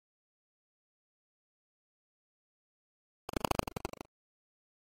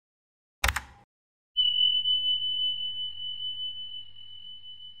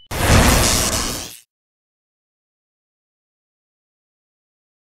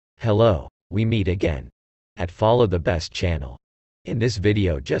Hello, we meet again at Follow the Best channel. In this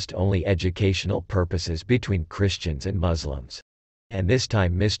video just only educational purposes between Christians and Muslims. And this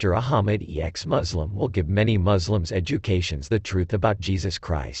time Mr. Ahmad ExMuslim will give many Muslims educations the truth about Jesus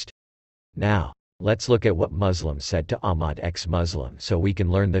Christ. Now, let's look at what Muslims said to Ahmad ExMuslim so we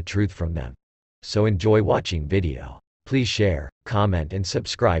can learn the truth from them. So enjoy watching video. Please share, comment and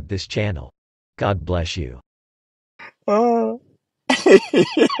subscribe this channel. God bless you. Oh,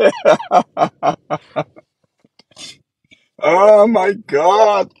 oh my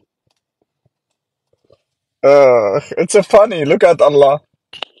God. It's a funny. Look at Allah.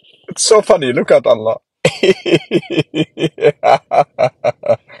 It's so funny. Look at Allah.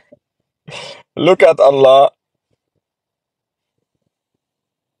 Look at Allah.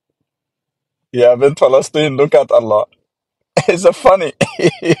 Yeah, bint Palestine. Look at Allah. It's a funny.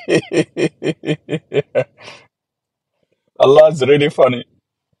 Allah is really funny.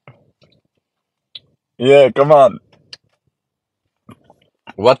 Yeah, come on.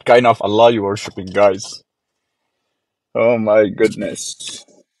 What kind of Allah you worshiping, guys? Oh my goodness.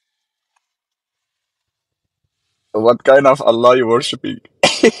 What kind of Allah you worshiping?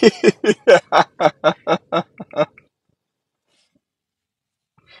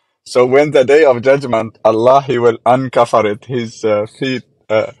 So when the day of judgment, Allah He will uncover it, His feet,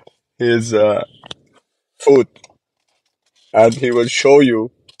 His foot, and He will show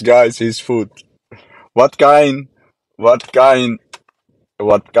you, guys, His foot. What kind, what kind,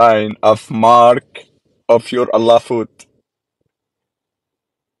 what kind of mark of your Allah foot?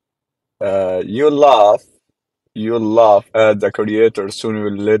 You laugh at the Creator, soon you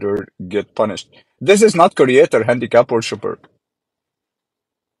will later get punished. This is not Creator, handicap worshipper.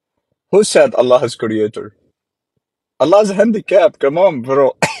 Who said Allah is Creator? Allah is handicapped. Come on,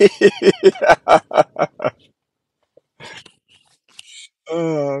 bro.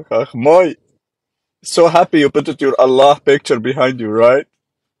 Moy, so happy you put it your Allah picture behind you, right?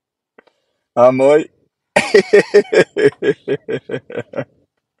 Moy.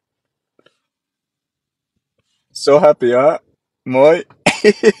 So happy, huh? Moy.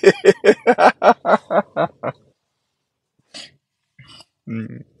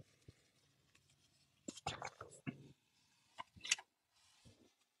 Mm.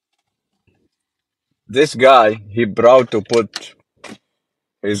 This guy, he proud to put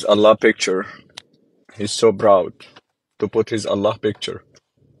his Allah picture. He's so proud to put his Allah picture.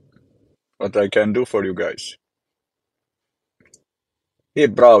 What I can do for you guys. He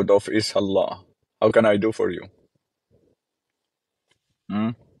proud of his Allah. How can I do for you? Hmm?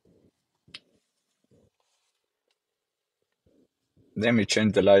 Let me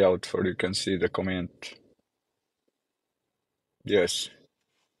change the layout for you can see the comment. Yes.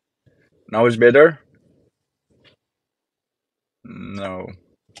 Now it's better? No.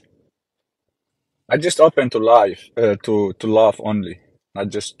 I just open to live, to laugh only, not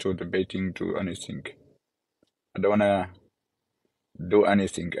just to debating to anything. I don't wanna do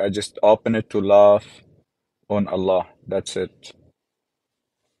anything. I just open it to laugh on Allah. That's it.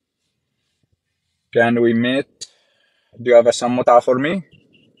 Can we meet? Do you have a sammuta for me?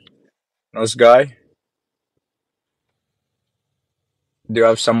 Nose guy? Do you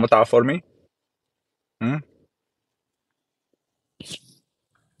have sammuta for me? Hmm?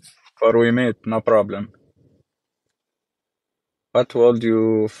 For we meet, no problem. What told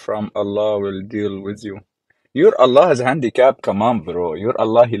you from Allah will deal with you? Your Allah is handicapped. Come on, bro. Your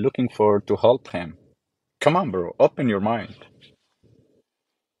Allah, He looking for to help him. Come on, bro. Open your mind.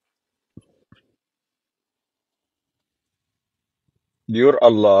 Your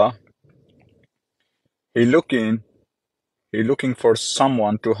Allah, He looking for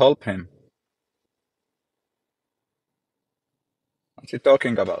someone to help him. What's he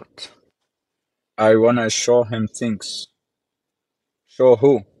talking about? I wanna show him things. Show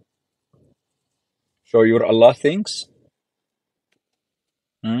who? Show your Allah things?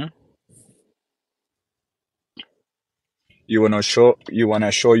 Hmm? You wanna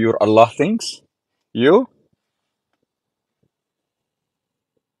show your Allah things? You?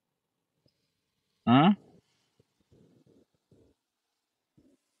 Hmm?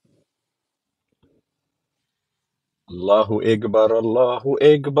 Allahu Akbar, Allahu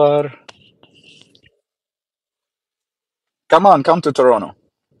Akbar. Come on, come to Toronto.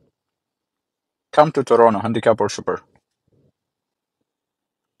 Come to Toronto, handicap worshiper.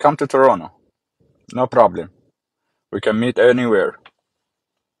 Come to Toronto. No problem. We can meet anywhere.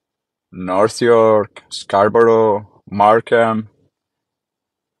 North York, Scarborough, Markham,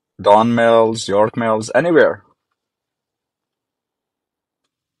 Don Mills, York Mills, anywhere.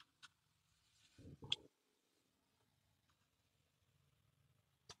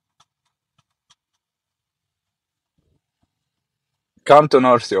 Come to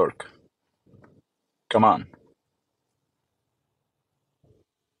North York. Come on.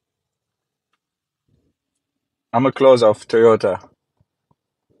 I'm a close of Toyota.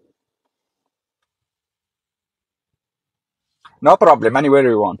 No problem, anywhere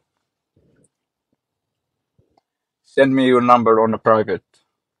you want. Send me your number on a private,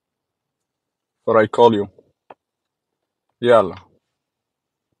 or I call you. Yalla.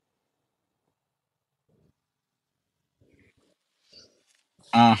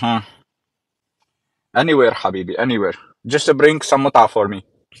 Anywhere, habibi, anywhere. Just bring some muta for me,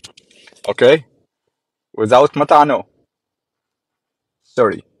 okay? Without muta, no.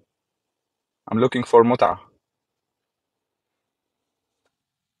 Sorry. I'm looking for muta.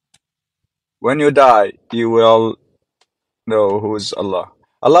 When you die, you will know who's Allah.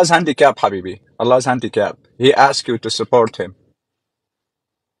 Allah's handicap, habibi. Allah's handicap. He asks you to support him.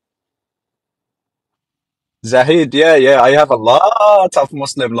 Zahid, yeah, I have a lot of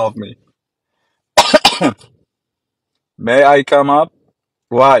Muslim love me. May I come up?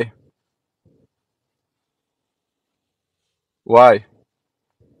 Why? Why?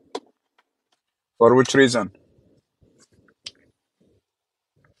 For which reason?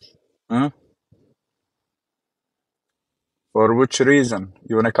 Hmm? For which reason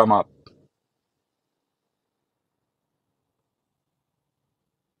you wanna come up?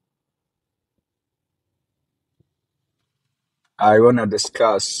 I wanna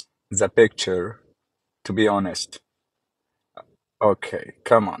discuss the picture, to be honest. Okay,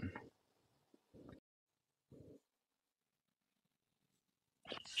 come on.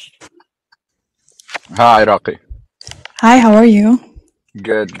 Hi, Iraqi. Hi, how are you?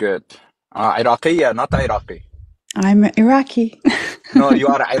 Good. Iraqiyya, not Iraqi. I'm Iraqi. No, you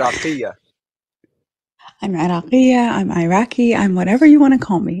are Iraqiyya. I'm Iraqiyya, I'm Iraqi, I'm whatever you want to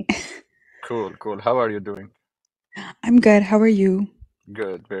call me. Cool. How are you doing? I'm good, how are you?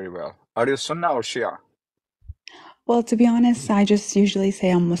 Good, very well. Are you Sunnah or Shia? Well, to be honest, I just usually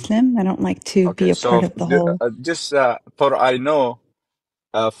say I'm Muslim. I don't like to be Okay, a part so of the whole. just for I know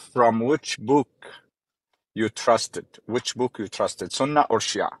from which book you trusted, Sunnah or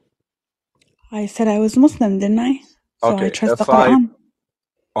Shia? I said I was Muslim, didn't I? So I Okay, trust the if I Quran.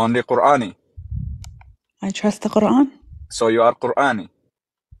 only Qur'ani, I trust the Quran. so you are Qur'ani.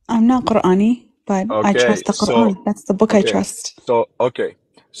 I'm not Qur'ani, but I Okay, trust the Quran. That's the book I trust.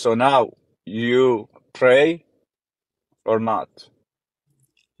 So now you pray or not?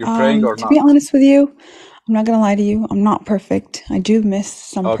 You praying or To be not? honest with you, I'm not gonna lie to you. I'm not perfect. I do miss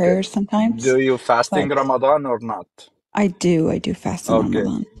some Okay. prayers sometimes. Do you fasting but Ramadan or not? I do fast in Okay.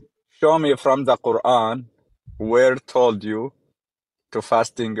 Ramadan. Show me from the Quran where told you to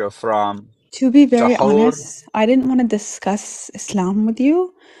fasting from To be very Sahur. honest, I didn't want to discuss Islam with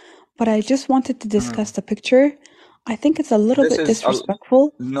you, but I just wanted to discuss the picture. I think it's a little This bit is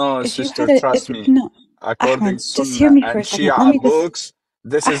disrespectful. no, If you sister, had a, trust if me. no, According Ahmed, just Sunnah hear me for and a second. Let me Shia just, books,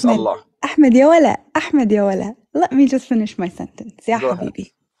 this is Ahmed, Allah. Ahmed ya wala, Ahmed ya wala. Let me just finish my sentence. Ya Go ahead.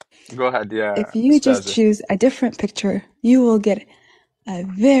 habibi. Go ahead, yeah. If you just Ustazah. choose a different picture, you will get a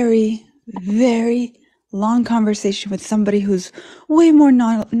very, very long conversation with somebody who's way more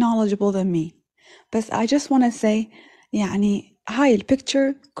knowledgeable than me. But I just want to say, يعني هاي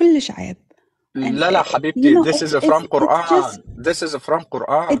البيكتشر كلش عيب. And لا لا you حبيبتي, know, this is from it's Quran. just, This is from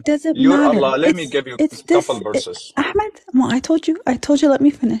Quran. it doesn't Your matter. Allah, let me give you It's a couple this, verses. Ahmed, well, I told you, let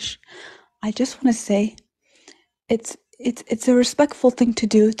me finish. I just want to say, it's a respectful thing to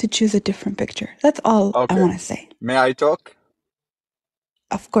do to choose a different picture. That's all I want to say. May I talk?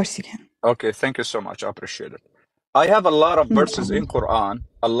 Of course you can. Okay, thank you so much. I appreciate it. I have a lot of No verses problem. in Quran.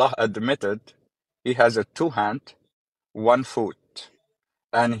 Allah admitted He has a 2 hand, 1 foot,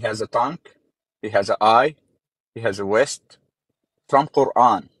 and He has a tongue, He has an eye, He has a waist. From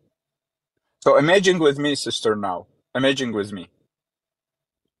Quran. So imagine with me, sister, now. Imagine with me.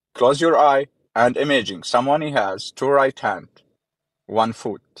 Close your eye and imagine someone he has 2 right hand, 1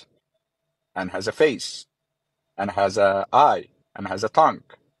 foot, and has a face, and has an eye, and has a tongue,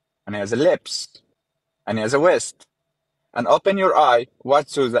 and has a lips, and he has a waist. And open your eye,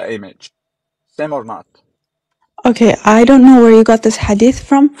 what's the image? Same or not? Okay, I don't know where you got this hadith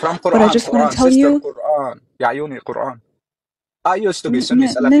from, but I Quran, just want to tell sister, you. Quran. Ya ayuni, Quran. I used to be Sunni من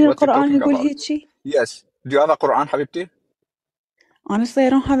Salafi. What you القرآن talking يقول about? هيجي. Yes. Do you have a Quran, Habibti? Honestly, I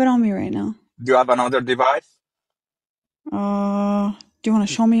don't have it on me right now. Do you have another device? Do you want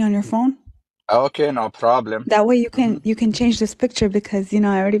to show me on your phone? Okay, no problem. That way you can change this picture because I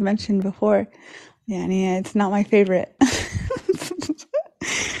already mentioned before. Yeah, it's not my favorite.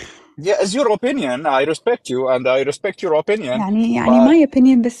 Yeah, it's your opinion. I respect you and I respect your opinion. يعني But my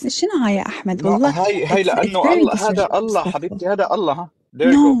opinion بس شنو هاي يا أحمد no, والله هاي it's لأنه very الله، هذا الله disrespectful. حبيبتي، هذا الله. ها.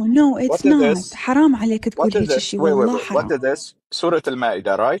 There you go. No, it's What is not. this? حرام عليك تقول What is هيك this? شيء Wait. والله What حرام. is this? سورة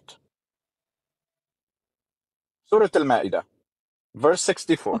المائدة, right? سورة المائدة, verse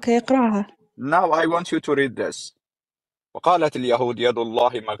 64. أوكي اقرأها. Now I want you to read this. وقالت اليهود يد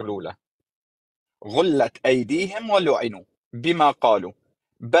الله مغلولة غلت أيديهم ولعنوا بما قالوا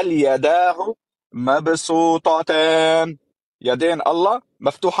بل يداه مبسوطتان. يدين الله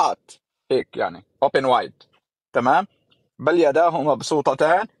مفتوحات هيك يعني open wide. تمام. بل يداه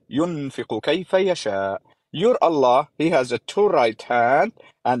مبسوطتان ينفق كيف يشاء. Your Allah, he has a two right hand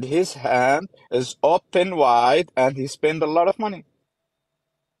and his hand is open wide and he spend a lot of money.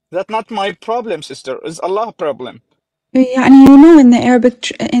 That's not my problem, sister. It's Allah's problem. يعني you know in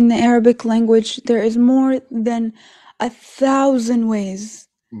the Arabic language there is more than 1,000 ways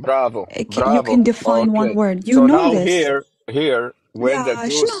Bravo, you bravo. can define one Okay. word. You So know now this. when the لا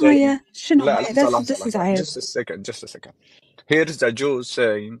Jews شنو saying, هاي شنو لا هاي لحظة this لحظة is لحظة, عيب. just a second. Here's the Jews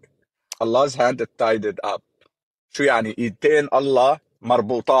saying Allah's hand tied it up. شو يعني ايدين الله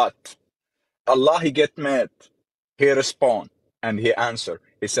مربوطات. Allah, he get mad. He respond and he answer.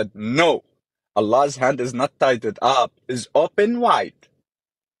 He said, no, Allah's hand is not tied it up, is open wide.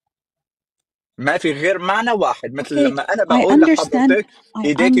 ما في غير معنى واحد. مثل Okay, لما أنا I بقول understand. لحضرتك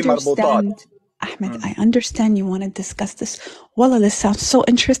إيديكي مربوطات. Ahmed, I understand you want to discuss this. Wallah, this sounds so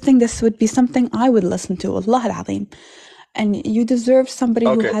interesting. This would be something I would listen to. Allah al-Azim. And you deserve somebody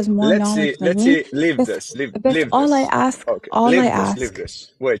who Okay, has more knowledge than let's me. see, leave That's, this, leave that's all I this. ask. Okay, All I ask. leave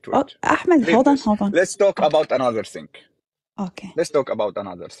this. Wait. Oh, Ahmed, Leave hold on, this. hold on. Let's talk Okay. about another thing. Okay. Let's talk about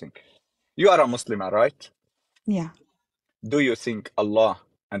another thing. You are a Muslim, right? Yeah. Do you think Allah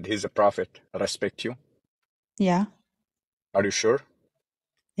and His Prophet respect you? Yeah. Are you sure?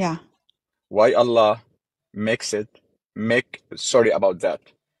 Yeah. Why Allah sorry about that,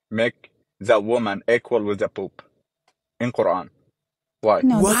 make the woman equal with the Pope in Quran? Why?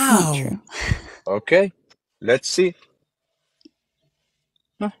 No, that's not true. Okay, let's see.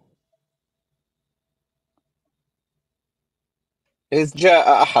 إذ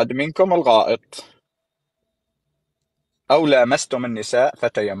جاء أحد منكم الغائط أو لامستم النساء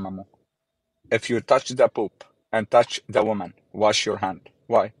فتيمموا. If you touch the poop and touch the woman, wash your hand.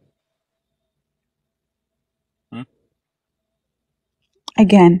 Why?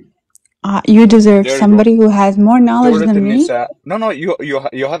 Again, you deserve There you go. somebody who has more knowledge Surah than me. An-Nisa. No,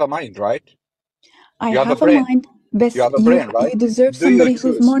 you have a mind, right? I You have a have a brain. mind, but You have a brain, right? you deserve Do you somebody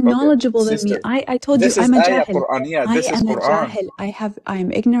who's choose? more Okay, knowledgeable than me. sister. I told you This is I'm a ayah jahil. Qur'aniyah. I This is am a Quran. jahil.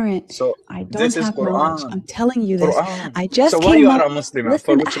 I'm ignorant. So I don't this is have knowledge. Quran. I'm telling you this. Quran. I So just why you came are up. a Muslim?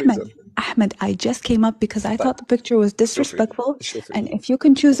 For Listen, which reason? Ahmed, I just came up because I طيب thought the picture was شوفي disrespectful. شوفي And if you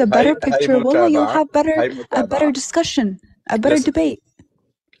can choose a better هاي picture, wallah, you'll متابعة. have هاي a better متابعة. discussion, a better Listen, debate.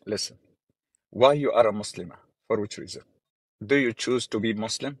 listen. Why you are a Muslim? For which reason? Do you choose to be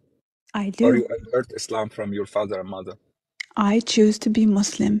Muslim? I Or do. you invert Islam from your father and mother? I choose to be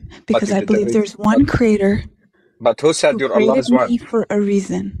Muslim But because you I did the believe reason. there's one creator But who said who your Allah created is one? me for a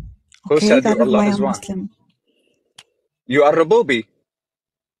reason. Who Okay, said that your is Allah why is I'm one? Muslim. You are Rabubi,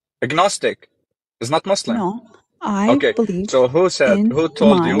 agnostic, is not Muslim. No, I Okay, believe so who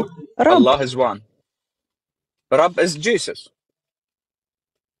told my you Rabb. Allah is one? Rabb is Jesus.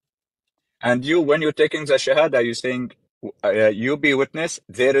 And you, when you're taking the Shahada, you're saying, you be witness,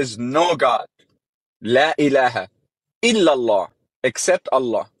 there is no God, La ilaha, illallah, except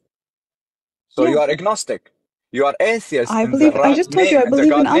Allah. So you Yeah, are agnostic. You are atheist in the I just told you name, I in the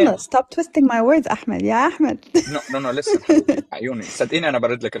believe in God name. Allah. Stop twisting my words, Ahmed. Yeah, Ahmed. No, listen حبيبتي عيوني صدقيني أنا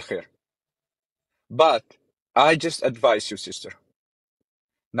برد لك الخير. But I just advise you, sister.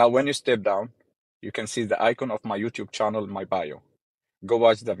 Now, when you step down, you can see the icon of my YouTube channel in my bio. Go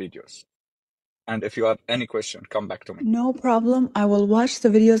watch the videos. And if you have any question, come back to me. No problem. I will watch the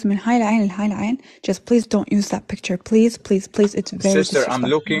videos من هاي العين لهاي العين. Just please don't use that picture. Please, please, please. It's very Sister,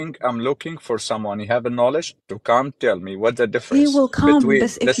 disrespectful. I'm looking for someone who have a knowledge to come tell me what the He difference will come, between.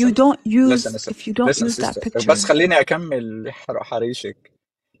 but if you don't use Listen, that sister. picture. بس خليني أكمل حريشك.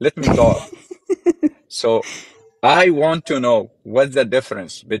 Let me talk. So, I want to know what's the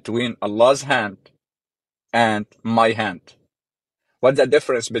difference between Allah's hand and my hand. What's the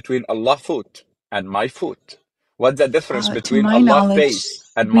difference between Allah's foot and my foot? What's the difference To between my Allah's knowledge, face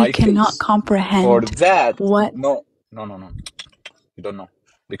and we my cannot face? For comprehend that, what. no. You don't know.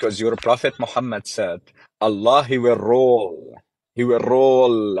 Because your Prophet Muhammad said, Allah, He will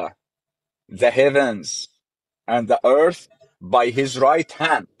roll the heavens and the earth by His right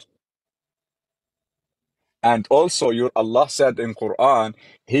hand. And also your Allah said in Quran,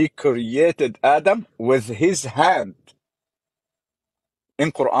 He created Adam with His hand.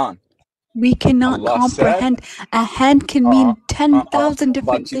 In Quran. We cannot Allah said, comprehend. A hand can mean 10,000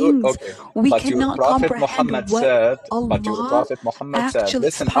 different but you, things. okay, We but your cannot Prophet comprehend Muhammad what said, Allah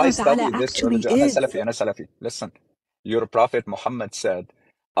listen, I subhanahu wa ta'ala study this actually religion, is. أنا سلفي, listen. Your Prophet Muhammad said,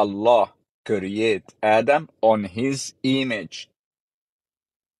 Allah create Adam on His image.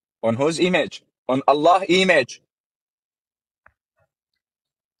 On whose image? On Allah's image.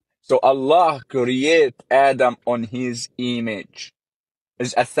 So Allah create Adam on His image.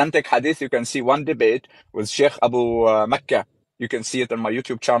 Is authentic hadith. You can see one debate with Sheikh Abu Makkah. You can see it on my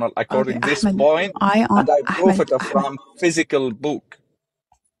YouTube channel Okay, according this Ahmed, point, and I prove Ahmed, it from physical book.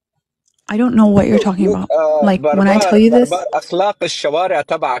 I don't know what you're talking Look, about. Like, when I tell you this, بربر أخلاق الشوارع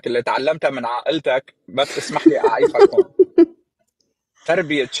تبعك اللي تعلمتها من عائلتك ما بتسمح لي أعيفك هون.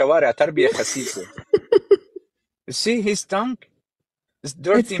 تربية شوارع، تربية خسيسة. You see his tongue? It's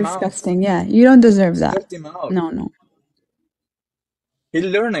it's dirty mouth. disgusting. Yeah, you don't deserve that. Dirty mouth. No. He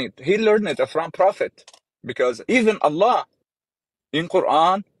learned it from Prophet. Because even Allah in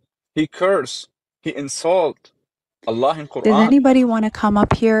Quran, He curse, He insult Allah in Does Quran. anybody want to come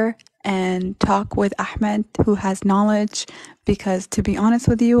up here and talk with Ahmed who has knowledge? Because to be honest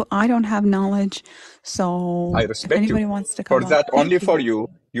with you, I don't have knowledge. So I if respect you. anybody wants to For come up, that, only thank for you.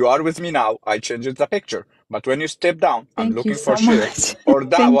 you are with me now. I changed the picture. But when you step down, I'm Thank you looking for so Sheikh. much. For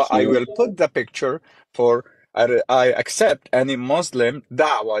da'wah, Thank I you. will put the picture for, I accept any Muslim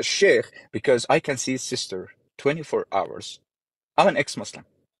da'wah Sheikh because I can see his sister 24 hours. I'm an ex-Muslim,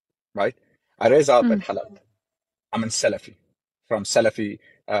 right? I raised up in Halab. I'm in Salafi, from Salafi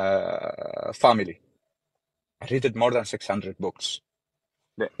family. I read more than 600 books.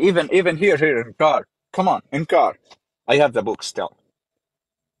 Even here in car. Come on, in car. I have the book still.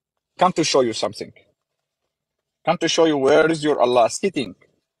 Come to show you something. Come to show you where is your Allah sitting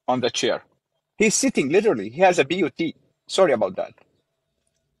on the chair. He's sitting literally. He has a BUT. Sorry about that.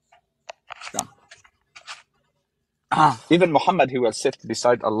 Come. Even Muhammad, he will sit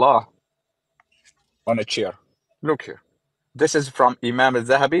beside Allah on a chair. Look here. This is from Imam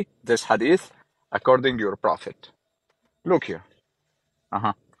al-Zahabi, this hadith, according to your Prophet. Look here.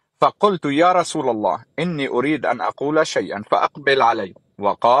 فقلت يا رسول الله إني أريد أن أقول شيئا فأقبل علي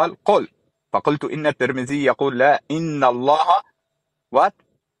وقال قل فقلت إن الترمذي يقول لا إن الله what?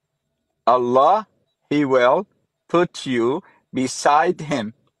 Allah, He will put you beside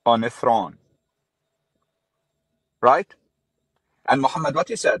Him on a throne. Right? And Muhammad, what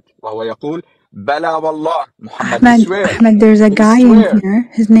he said? وهو يقول بلى والله. Muhammad, he swear. Ahmed, there's a He guy in swear. here.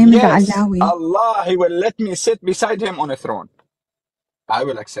 His name is Yes, Alawi. Allah, He will let me sit beside Him on a throne. I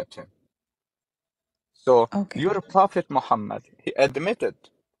will accept Him. So, your Prophet Muhammad, he admitted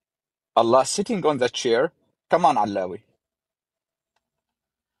Allah sitting on the chair. Come on, Alawi.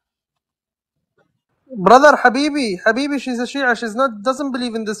 Brother Habibi, she's a Shia. She's not doesn't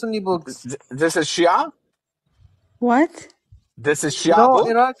believe in the Sunni books. This is Shia? What? This is Shia No,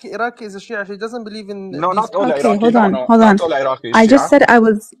 book? Iraqi is a Shia. She doesn't believe in No, these not all books. Iraqi. Hold on. Not all Iraqi is I just Shia. said I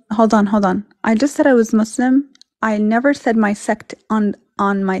was, hold on. I just said I was Muslim. I never said my sect on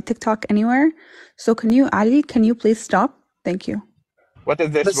my TikTok anywhere. So can you please stop? Thank you. What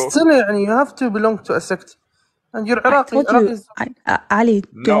is this But book? still, you have to belong to a sect. And you're I Iraqi. told you, Ali,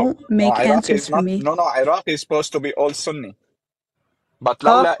 No, don't make Iraqi answers is for not. me. No, Iraqi is supposed to be all Sunni. But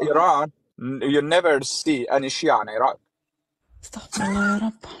لولا Iran, you never see any Shia in Iraq. Astaghfirullah, ya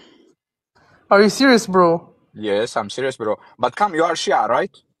Rabb. Are you serious, bro? Yes, I'm serious, bro. But come, you are Shia,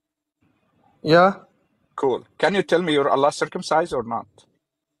 right? Yeah. Cool. Can you tell me your Allah circumcised or not?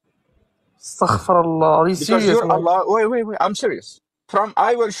 Astaghfirullah. Are you Because serious, your man? Allah, wait, I'm serious.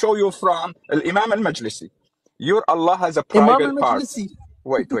 I will show you from Imam al-Majlisi. Your Allah has a Imam private part. al-Majlisi.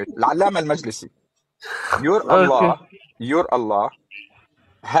 Wait, Al-Allama al-Majlisi. Your Allah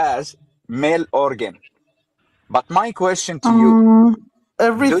has male organ. But my question to you,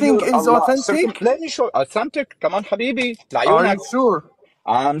 Everything do your is Allah authentic? let me show authentic. Come on, Habibi. Are you sure?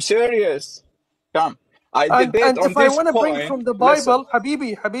 I'm serious. Come. I debate And on if I this want to bring point. from the Listen. Bible,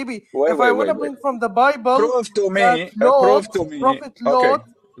 Habibi, if I want to Wait. bring from the Bible Prove to that me. Prophet Okay. Lot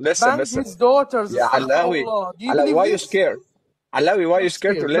Listen. banged his daughters, Yeah, Alawi. astaghfirullah. Do you Alawi, believe why you this? scared? Alawi, why you Not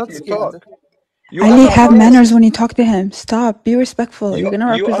scared to scared, let not me scared. talk? You Ali, are my have guest. manners when you talk to him. Stop. Be respectful. You're gonna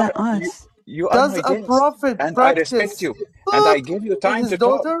represent us. You are Does my a guest. prophet And I respect practice you. And I give you with time his to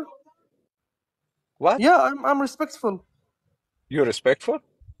talk. daughter? What? Yeah, I'm respectful. You're respectful?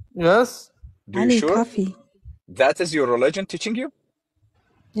 Yes. Do you Ali, sure? coffee. That is your religion teaching you?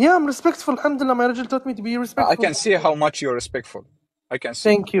 Yeah, I'm respectful. Alhamdulillah, my religion taught me to be respectful. I can see how much you're respectful. I can see.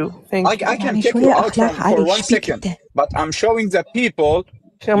 Thank you. Thank you. I can يعني take you شوية out أخلاق for عالي 1 شبيك second, أنت. but I'm showing the people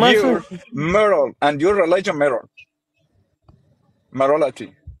Sheikh Mansour, your moral and your religion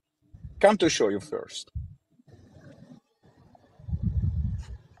morality. Come to show you first.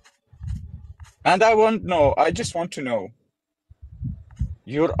 And I just want to know,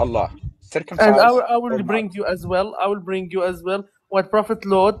 your Allah, and circumcised I or will not? bring you as well. I will bring you as well what Prophet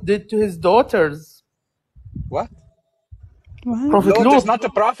Lot did to his daughters. What? What? Prophet Lot is Lot, not a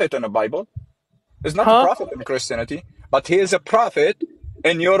prophet in the Bible. He's not a huh? prophet in Christianity, but he is a prophet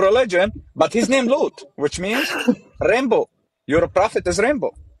in your religion, but his name Lot, which means rainbow. Your prophet is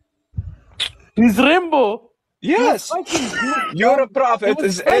rainbow. He's rainbow. He was Yes. fighting. Your He prophet was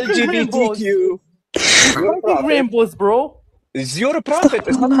is fighting rainbows. LGBTQ. He's Your fighting prophet rainbows, bro. is your prophet. استغفر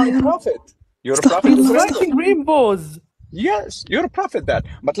It's not الله my يا رب. prophet. Your استغفر prophet He's is الله rainbow. fighting استغفر. rainbows. Yes, you're a prophet that.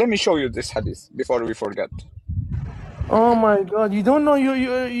 But let me show you this hadith before we forget. Oh my God! You don't know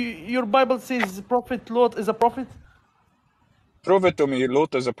your Bible says Prophet Lot is a prophet. Prove it to me.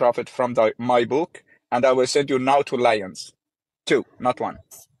 Lot is a prophet from my book, and I will send you now to lions. 2, not 1.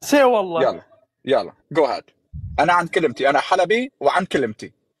 Say wallah. يلا يلا go ahead. أنا عن كلمتي. أنا حلبي وعن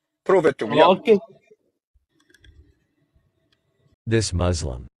كلمتي. Prove it to me. يلا. Okay. This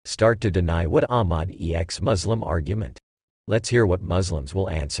Muslim start to deny what Ahmad ExMuslim argument. Let's hear what Muslims will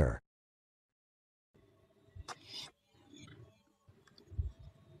answer.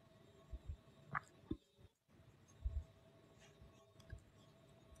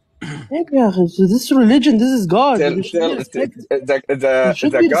 يا أخي, so this religion, this is God. Tell You should be respect. You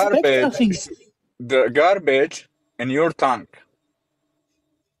should the be respect, يا garbage, أخي. the garbage in your tongue.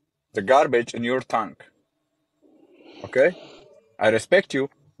 The garbage in your tongue. Okay, I respect you,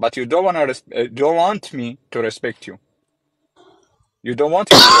 but you don't don't want me to respect you. You don't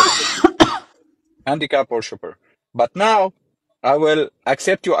want me to respect you. Handicap worshipper. But now I will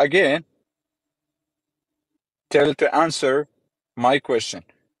accept you again till to answer my question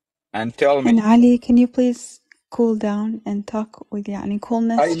and tell me. And Ali, can you please cool down and talk with يعني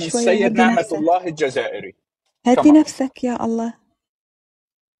coolness أين شوية. السيد هدي نعمة نفسك. الله الجزائري. هدي Come on. نفسك يا الله.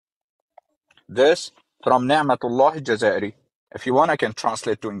 This from نعمة الله الجزائري. If you want, I can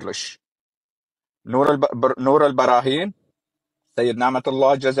translate to English. نور البراهين, سيد نعمة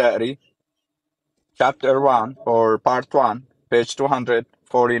الله الجزائري, chapter 1 or part 1, page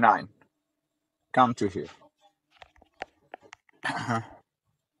 249. Come to here.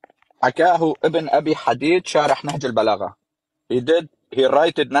 حكاه ابن أبي حديد شارح نهج البلاغة. He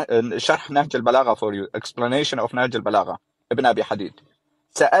wrote شرح نهج البلاغة for you. Explanation of نهج البلاغة. ابن أبي حديد.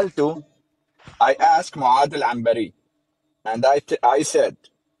 سألت, I asked معاذ العنبري, and I said,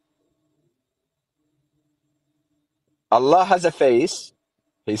 Allah has a face.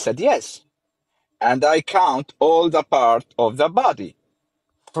 He said, yes. And I count all the part of the body,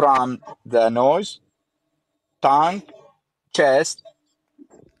 from the nose, tongue, chest,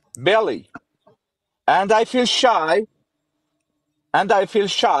 belly. And I feel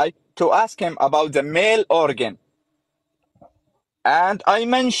shy to ask him about the male organ. And I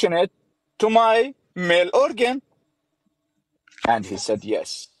mention it to my male organ. And he said,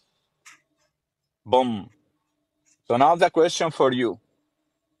 yes. Boom. So now the question for you.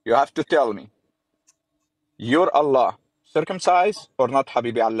 You have to tell me, your Allah circumcised or not,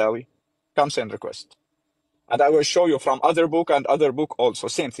 Habibi Allawi? Come send request. And I will show you from other book and other book also,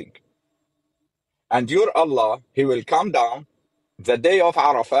 same thing. And your Allah, he will come down the day of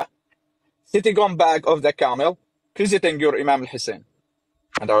Arafah, sitting on back of the camel, visiting your Imam al-Hussein.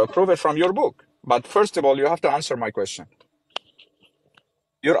 And I will prove it from your book. But first of all, you have to answer my question.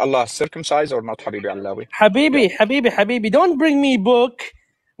 Your Allah circumcised or not, Habibi Allawi? Habibi, don't bring me book.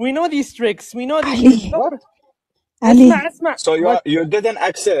 We know these tricks. We know these علي. tricks. What? علي. اسمع. So What? you didn't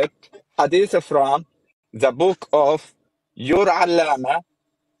accept hadith from the book of your Allama,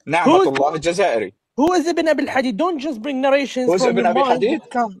 Na'matullah al-Jazairi. Who is Ibn Abil Hadid? Don't just bring narrations Who's from Ibn your Abi mind. Hadid?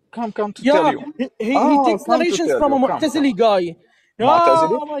 Come to tell Yeah, you. he takes Come to narrations tell from you. a Come. Mu'tazili guy.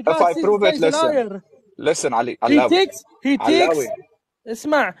 Mu'tazili. Oh my If God, I says this prove guy it, is a listen. liar. Listen, Ali. He Allawi. takes, Allawi.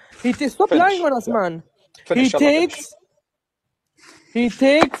 اسمع, stop lying Finish. on us, Yeah. man. Finish. Allah, finish. He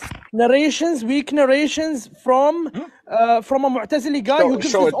takes narrations, weak narrations from a Mu'tazili guy who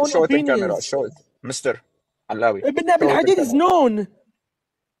gives his own Show it in camera. opinions. Show it. Mr. Allawi. Ibn Abil Hadid is known.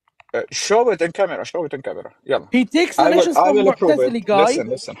 Show it in camera. Show it in camera. Yalla. He takes narrations I from will prove it. Mu'tazili guy.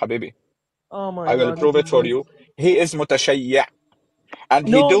 Listen, Habibi. Oh my I will God. prove it for you. He is mutashayya'. And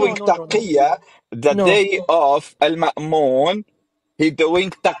he doing taqiyya the day of Al-Ma'mun. He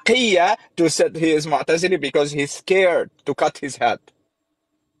doing taqiyya to say he is Mu'tazili because he's scared to cut his head.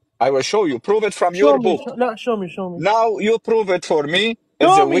 I will show you. Prove it from Show your me. book. No, show me. Show me. Now you prove it for me.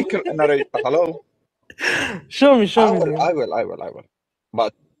 It's Show a me. weak narration. Hello? Show me. Show I me. will, Then. I will, I will, I will.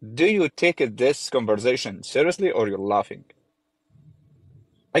 But do you take this conversation seriously or you're laughing?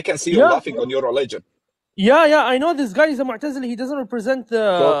 I can see you Yeah. laughing on your religion. Yeah, yeah. I know this guy is a Mu'tazili. He doesn't represent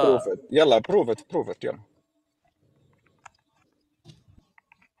So the. prove it. Yalla, prove it, yalla.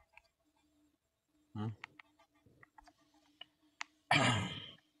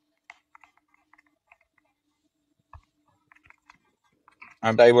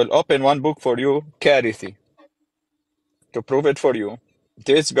 And I will open one book for you, Karithi, to prove it for you.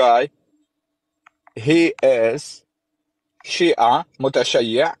 This guy, he is Shia,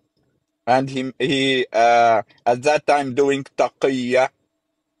 Mutashayya, and he at that time doing taqiyya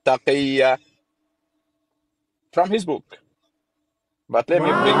from his book. But let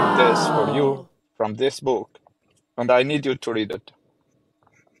me bring this for you from this book, and I need you to read it.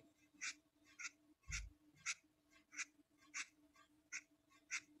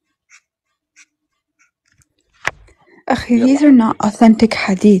 Akhi, Yalla, these are not authentic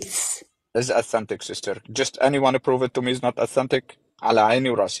hadiths. is authentic, sister. Just anyone prove it to me is not authentic. Ala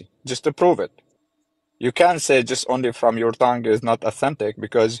aini wa rasi. Just to prove it. You can't say just only from your tongue is not authentic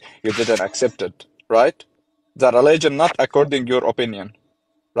because you didn't accept it, right? The religion not according your opinion,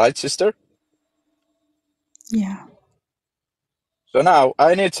 right, sister? Yeah. So now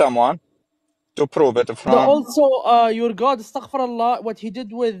I need someone to prove it from. Also, your God, astaghfirullah, what he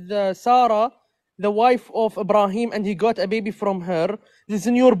did with Sarah, the wife of Ibrahim, and he got a baby from her. This is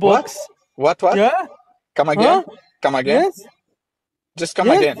in your books. What? Yeah? Come again? Huh? Come again? Yes? Just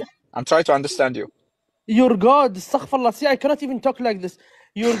come Yes? again. I'm trying to understand you. Your God, astaghfirullah. See, I cannot even talk like this.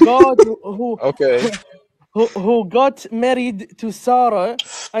 Your God Okay. who got married to Sarah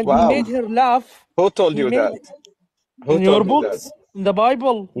and he Wow. made her laugh. Who told He you made that? Who in your told you that? books, in the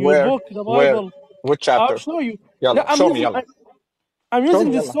Bible, your Where? book, the Where? Bible. What I'll chapter? show you. Yalla, I'm show me, using, yalla. I'm Show using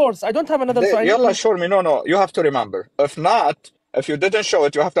me, this yalla. source. I don't have another source. Yalla, show me. No. You have to remember. If not, if you didn't show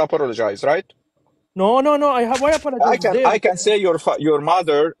it, you have to apologize, right? No. I have. Why apologize? I can say your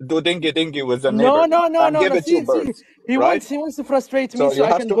mother do dingy with the No. neighbor and give it you See, birth, he right? wants to frustrate me So so you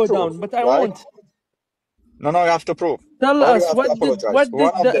I have can to go prove, down, but I right? won't. No, you have to prove. Tell Or you us have to apologize. what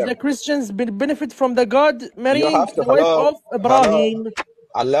did One of them. the Christians benefit from the God You marrying have to. the wife of Ibrahim?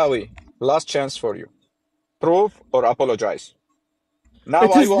 Allawi, last chance for you. Prove or apologize. Now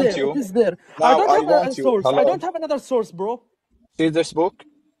It I is want there. you. It is there. I Now don't I have a want you. source. I Hello. don't have another source, bro. See this book?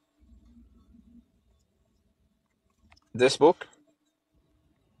 This book?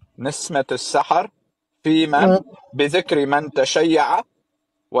 نسمة السحر في من بذكر من تشيع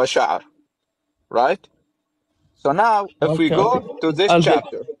وشعر. Right? So now, if we go to this I'll get.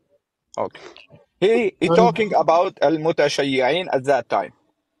 chapter, okay, he talking about al-mutashayyi'in at that time.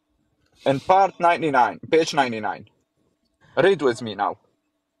 In part 99, page 99. Read with me now.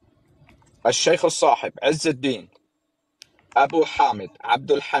 الشيخ الصاحب عز الدين أبو حامد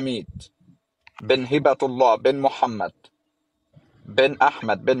عبد الحميد بن هبة الله بن محمد بن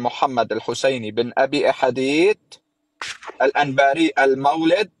أحمد بن محمد الحسيني بن أبي أحديد الأنباري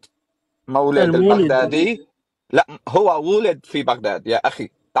المولد البغدادي. لا، هو ولد في بغداد يا أخي.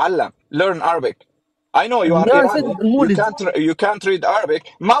 تعلم. Learn Arabic. I know you are No, I said Iranian. المولد. You can't read Arabic.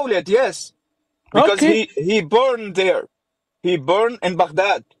 مولد, yes. Because he born there. He born in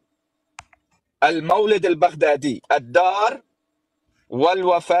Baghdad. المولد البغدادي. الدار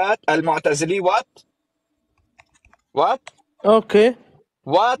والوفاة المعتزلي. What? Okay.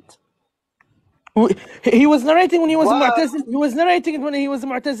 What? He was narrating when he was a What? Mu'tazili. He was narrating it when he was a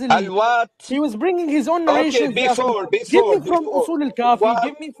Mu'tazili. What? He was bringing his own Okay, narrations. before. Give me from Usul al-Kafi. What?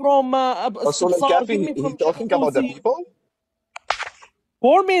 Give me from Usul Istibsar. Give al-Kafi, me from he talking about the people?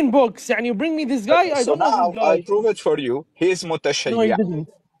 Four main books. And you bring me this guy? I So don't know now this guy. I prove it for you. He's No, he mutashayya. didn't.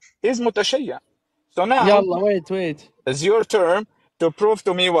 He's mutashayya. So now Yalla, wait. it's your turn to prove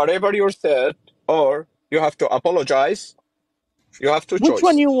to me whatever you said, or you have to apologize. You have two choices. Which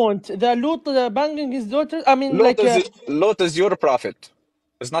one you want? The Lut banging his daughter? I mean, Lot is your prophet.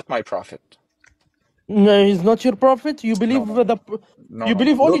 It's not my prophet. No, he's not your prophet. You believe you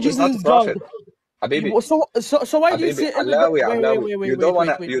believe only Lot Jesus is prophet. God. Habibi. So why do you say everybody? Wait. You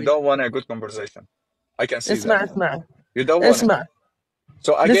don't want a good conversation. I can see that. اسمع. You don't want it.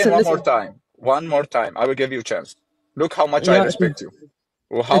 So again, Listen. one more time. I will give you a chance. Look how much I respect you.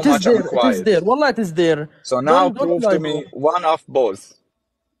 Or how much I'm quiet. It is there. Wallah, it is there. So now prove to me one of both.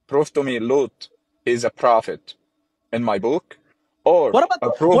 Prove to me Lut is a prophet in my book. Or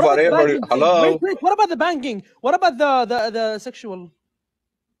prove whatever. Hello? Wait. What about the banging? What about the sexual?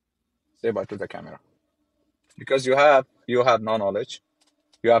 Say bye to the camera. Because you have no knowledge.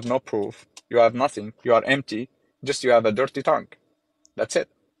 You have no proof. You have nothing. You are empty. Just you have a dirty tongue. That's it.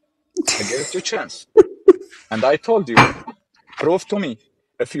 I gave it you a chance. And I told you, prove to me.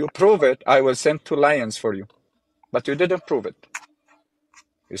 If you prove it, I will send 2 lions for you. But you didn't prove it.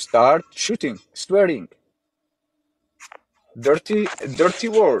 You start shooting, swearing. Dirty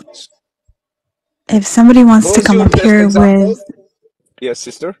words. If somebody wants to Who's come your up best here example? with, Yes,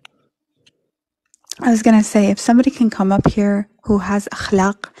 sister. I was going to say, if somebody can come up here who has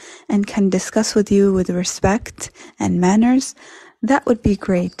akhlaq and can discuss with you with respect and manners, that would be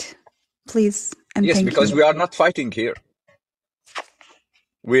great. Please and Yes, thank because you. we are not fighting here.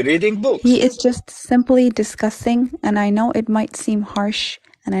 We're reading He books. is just simply discussing, and I know it might seem harsh,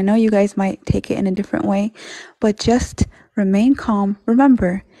 and I know you guys might take it in a different way, but just remain calm.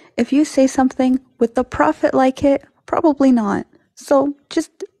 Remember, if you say something, would the Prophet like it? Probably not. So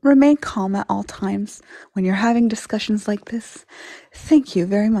just remain calm at all times when you're having discussions like this. Thank you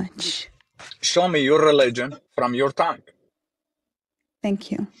very much. Show me your religion from your tongue.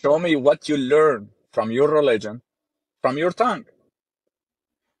 Thank you. Show me what you learn from your religion from your tongue.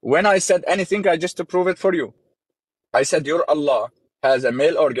 When I said anything, I just to prove it for you. I said your Allah has a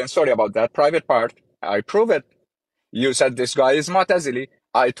male organ. Sorry about that private part. I prove it. You said this guy is Mu'tazili.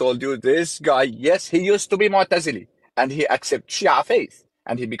 I told you this guy, yes, he used to be Mu'tazili. And he accept Shia faith.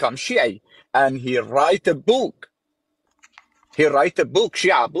 And he become Shi'i. And he write a book. He write a book,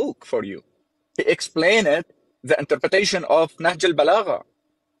 Shia book for you. He explain it, the interpretation of Nahj al-Balagha.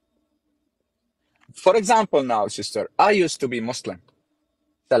 For example now, sister, I used to be Muslim,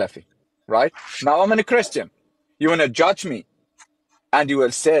 Salafi, right? Now I'm a Christian. You want to judge me and you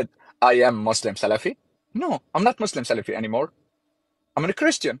will say I am Muslim Salafi? No, I'm not Muslim Salafi anymore. I'm a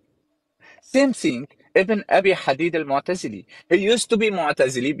Christian. Same thing, Ibn Abi Hadid al-Mu'tazili. He used to be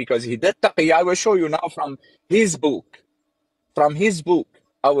Mu'tazili because he did taqiyya. I will show you now from his book. From his book,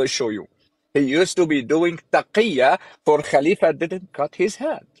 I will show you. He used to be doing taqiyya for Khalifa didn't cut his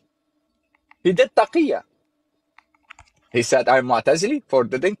head. He did taqiyya. He said, I'm Mu'tazili for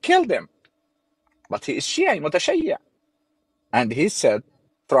didn't kill them. But he is Shia, Mutashayya. And he said,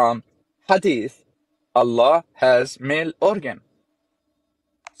 from Hadith, Allah has male organ.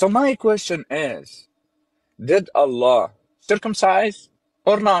 So my question is, did Allah circumcise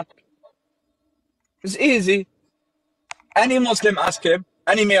or not? It's easy. Any Muslim ask him,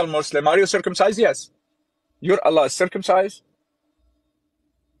 any male Muslim, are you circumcised? Yes. Your Allah is circumcised?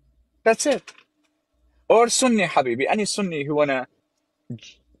 That's it. Or Sunni, Habibi, any Sunni who wanna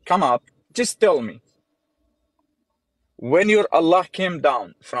come up, just tell me. When your Allah came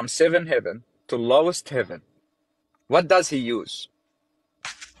down from 7th heaven to lowest heaven, what does he use?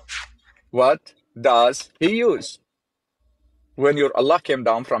 What does he use? When your Allah came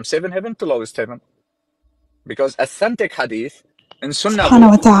down from 7th heaven to lowest heaven? Because authentic hadith in Sunnah Subhanahu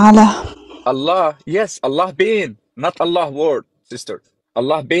wa book, ta'ala. Allah, yes, Allah being, not Allah word, sister.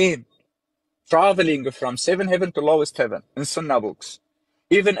 Allah being, traveling from 7th heaven to lowest heaven in Sunnah books.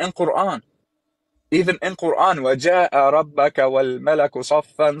 Even in Quran, وَجَاءَ رَبَّكَ وَالْمَلَكُ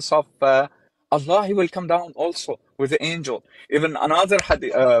صَفًّا صَفًّا. Allah, he will come down also with the angel. Even another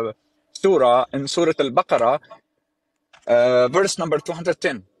surah in Surah Al-Baqarah, verse number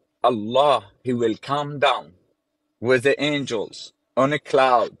 210. Allah, he will come down with the angels on a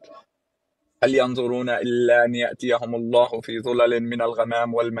cloud. هل ينظرون إلا أن يأتيهم الله في ظلل من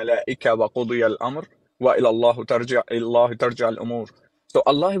الغمام والملائكة وقضي الأمر وإلى الله ترجع الأمور. So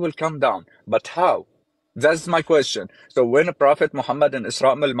Allah will come down. But how? That's my question. So when Prophet Muhammad in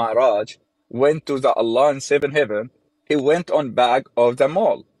Isra al-Mi'raj went to the Allah in 7th heaven, he went on back of the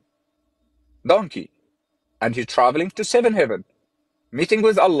mole, donkey. And he traveling to 7th heaven, meeting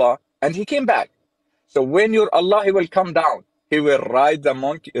with Allah, and he came back. So when your Allah, he will come down, he will ride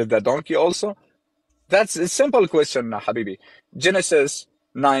the donkey also? That's a simple question, Habibi. Genesis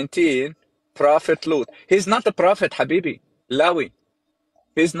 19, Prophet Lut. He's not a prophet, Habibi. Lawi.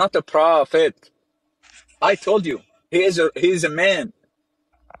 He's not a prophet. I told you. He is a man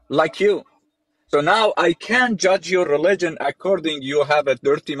like you. So now I can't judge your religion according you have a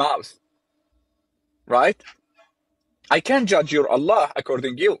dirty mouth. Right? I can't judge your Allah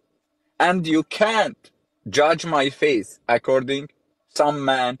according you. And you can't judge my faith according some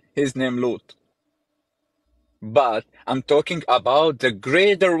man, his name Lut. But I'm talking about the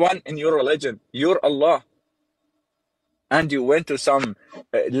greater one in your religion, your Allah. And you went to some,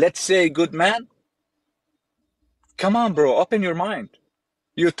 let's say, good man? Come on, bro, open your mind.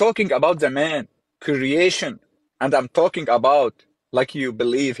 You're talking about the man, creation, and I'm talking about like you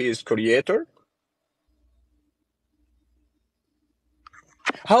believe he is creator?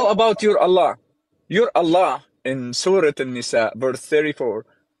 How about your Allah? Your Allah in Surah An-Nisa, verse 34,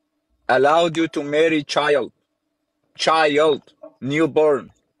 allowed you to marry child,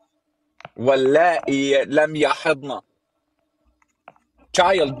 newborn. واللائي لم يحضن.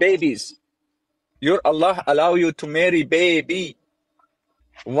 Child, babies. Your Allah allow you to marry baby.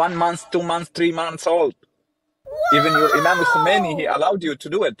 1 month, 2 months, 3 months old. Even your Imam al-Khomeini, he allowed you to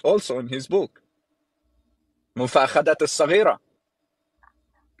do it also in his book. مفاخدة الصغيرة.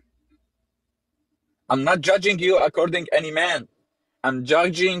 I'm not judging you according any man. I'm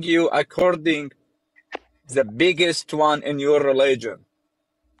judging you according the biggest one in your religion.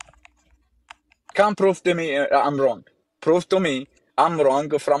 Come prove to me I'm wrong. Prove to me I'm wrong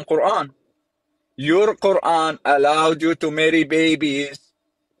from Quran. Your Quran allowed you to marry babies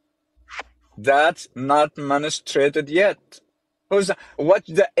that's not menstruated yet. What's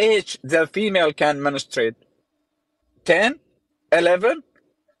the age the female can menstruate? 10? 11?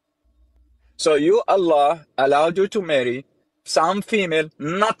 So you, Allah, allowed you to marry some female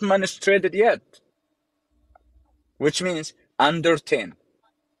not menstruated yet, which means under 10.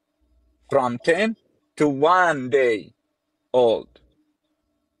 From 10 to 1 day old.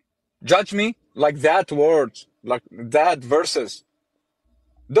 Judge me like that words, like that verses.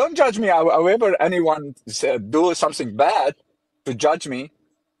 Don't judge me however anyone do something bad to judge me,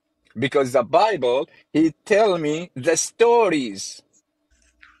 because the Bible, he tell me the stories,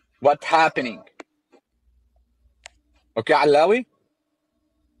 what happening. Okay, Alawi?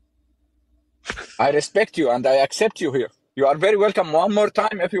 I respect you and I accept you here. You are very welcome one more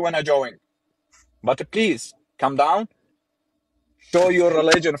time if you want to join. But please, come down, show your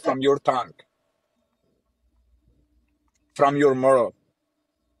religion from your tongue, from your moral.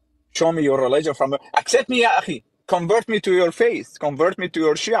 Show me your religion from... Accept me, ya akhi. Convert me to your faith. Convert me to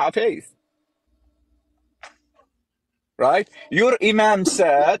your Shia faith. Right? Your Imam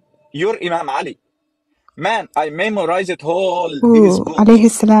said, your Imam Ali. Man, I memorized whole these books. عليه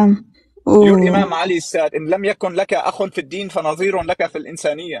السلام. Your Imam Ali said, إن لم يكن لك أخ في الدين فنظير لك في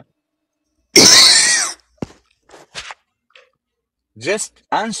الإنسانية. Just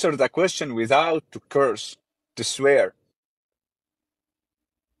answer the question without to curse, to swear.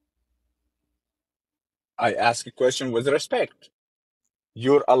 I ask a question with respect.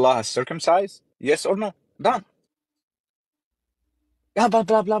 Your Allah is circumcised? Yes or no? Done. Yeah, blah,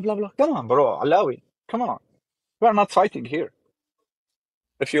 blah, blah, blah, blah. Come on, bro. Alawi. Come on. We are not fighting here.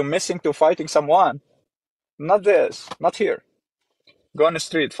 If you're missing to fighting someone, not this, not here. Go on the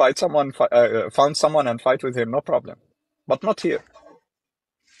street, fight someone, find someone and fight with him, no problem. But not here.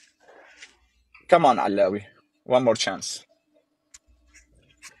 Come on, Alawi. One more chance.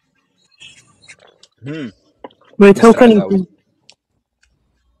 Wait, how Mr. can Alawi. you?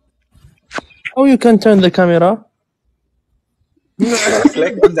 How you can turn the camera?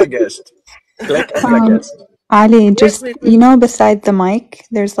 Click on the guest. Click on the guest. Ali, just, wait. you know, beside the mic,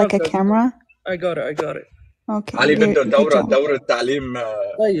 there's like a Okay. camera. I got it. Okay. علي بده good job. دورة تعليم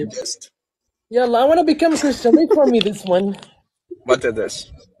طيب. guest. Yalla, I want to become a Christian. Read for me this one. What is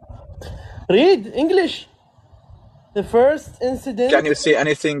this? Read English. The first incident. Can you see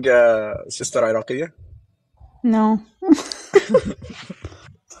anything, Sister Iraqiyya? No.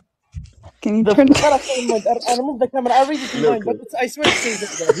 Can you The turn? I remove the camera. I read it in mind, but I swear it says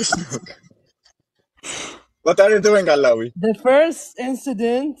it there. What are you doing, Alawi? The first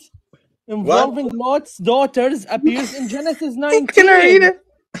incident involving Lot's daughters appears in Genesis 19. Can I read it?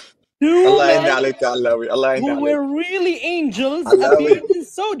 Two Allah يعين men عليك يا علاوي. الله يعين who عليك. were really angels Alawi. appeared in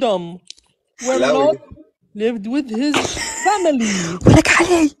Sodom, where Alawi. Lot lived with his family. ولك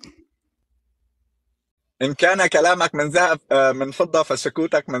علي. إن كان كلامك من ذهب من فضة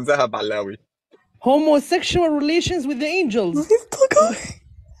فسكوتك من ذهب علاوي. Homosexual relations with the angels.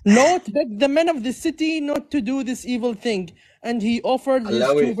 Lot begged the men of the city not to do this evil thing, and he offered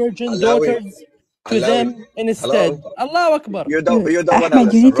his two virgin daughters to them instead. Allahu Akbar. You don't want to Ahmed,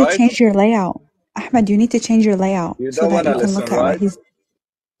 listen, you need right? to change your layout. Ahmed, you need to change your layout You so don't that want you to can listen, look at what right? he's.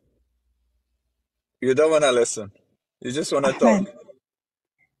 You don't want to listen. You just want to Ahmed. talk.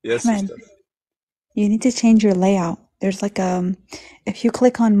 Yes, Ahmed, sister. you need to change your layout. There's like if you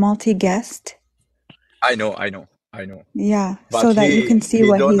click on multi-guest. I know. Yeah, But so that you can see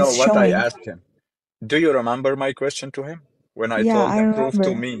what don't he's know what showing. I asked him. Do you remember my question to him? When I Yeah, told I him, remember.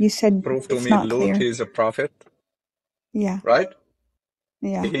 You said prove to it's me not Lut clear. is a prophet, Yeah, right?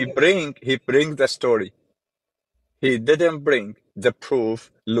 yeah. He bring the story. He didn't bring the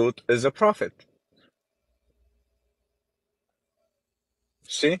proof Lut is a prophet.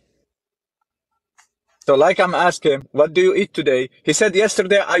 See? So like I'm asking, what do you eat today? He said,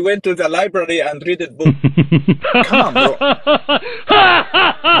 yesterday I went to the library and read a book. Come on, bro.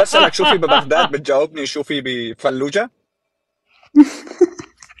 بسألك شو في ببغداد بتجاوبني شو في بفلوجة؟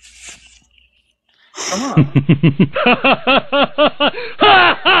 Come on.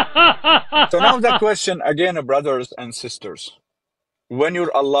 So now the question again, brothers and sisters. When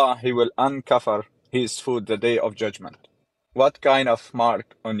your Allah, He will uncover His food the day of judgment. What kind of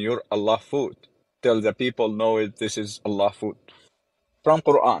mark on your Allah food till the people know it, this is Allah food? From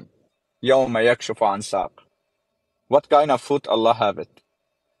Quran. يَوْمَ يَكْشُفُ عَنْ سَاقٍ. What kind of food Allah have it?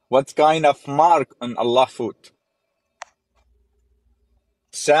 What kind of mark on Allah food?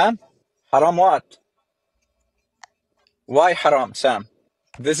 Sam? Haram what? Why haram, Sam?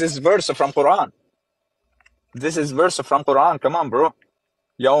 This is verse from Quran. This is verse from Quran. Come on, bro.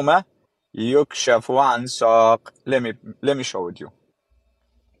 يَوْمَ يُكْشَفُ عَنْ سَاقٍ. Let me show it you.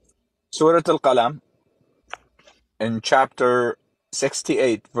 Surah Al-Qalam in chapter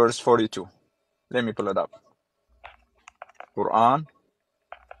 68, verse 42. Let me pull it up. Quran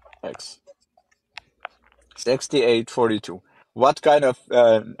X 68:42. What kind of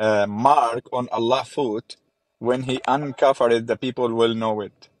mark on Allah food when He uncovered it, the people will know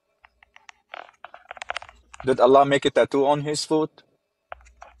it? Did Allah make a tattoo on His food?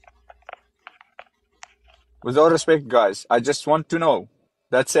 With all respect, guys, I just want to know.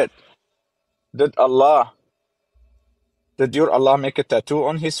 That's it. Did your Allah make a tattoo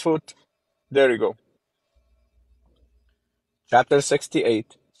on His food? There you go. Chapter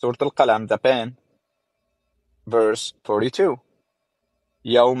 68, Surah Al-Qalam, the pen, verse 42.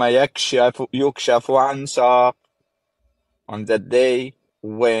 يَوْمَ يُكْشَفُ عَنْ سَاقٍ. On the day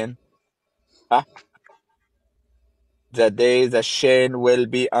when, the day the chain will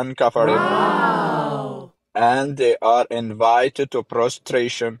be uncovered. Wow. And they are invited to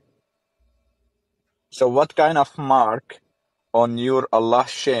prostration. So what kind of mark on your Allah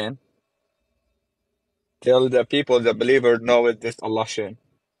chain till the people, the believer, know it, this Allah chain?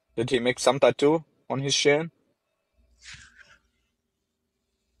 Did He make some tattoo on His chain?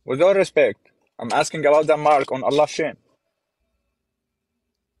 With all respect, I'm asking about the mark on Allah's chain.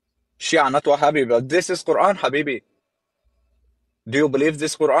 Shia, not Wahhabi, but this is Quran, Habibi. Do you believe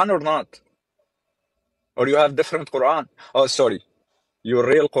this Quran or not? Or you have different Quran? Oh, sorry. Your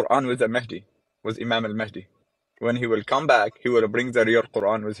real Quran with the Mahdi, with Imam al-Mahdi. When he will come back, he will bring the real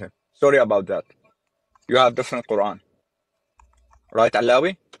Quran with him. Sorry about that. You have different Quran. Right,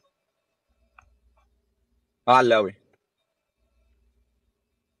 Allawi? Allawi.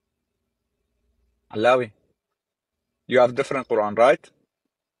 Allawi. You have different Quran, right?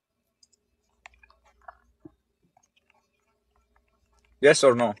 Yes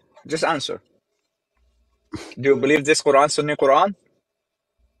or no? Just answer. Do you believe this Quran, Sunni Quran?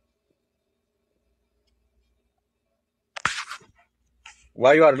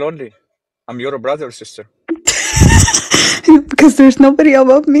 Why you are lonely? I'm your brother or sister. Because there's nobody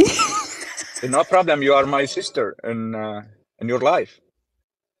above me. No problem. You are my sister in your life.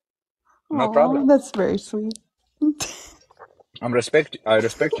 No problem. That's very sweet. I respect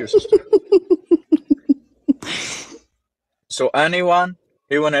you, sister. So anyone,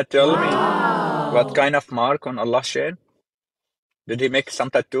 you wanna tell me what kind of mark on Allah's chain? Did He make some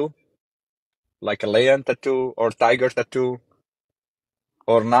tattoo? Like a lion tattoo, or tiger tattoo,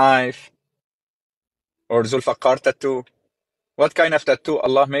 or knife, or Zulfaqar tattoo? What kind of tattoo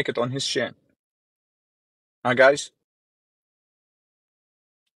Allah make it on His chain? Huh, guys?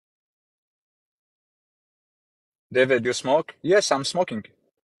 David, you smoke? Yes, I'm smoking.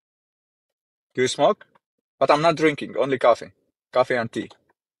 Do you smoke? But I'm not drinking, only coffee. Coffee and tea.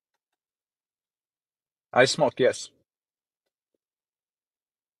 I smoke, yes.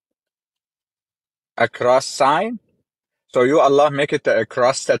 A cross sign? So you, Allah, make it a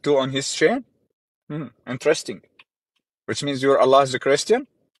cross tattoo on His chain? Interesting. Which means your Allah is a Christian?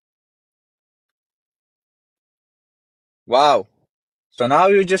 Wow. So now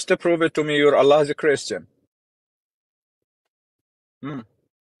you just prove it to me your Allah is a Christian.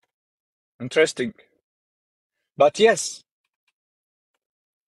 Interesting. But yes,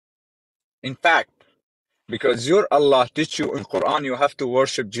 in fact, because your Allah teach you in Quran, you have to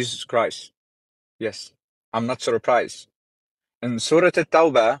worship Jesus Christ. Yes, I'm not surprised. In Surah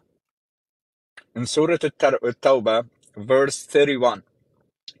At-Tawbah, verse 31,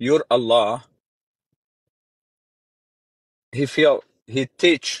 your Allah, He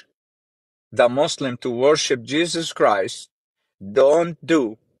teach the Muslim to worship Jesus Christ. Don't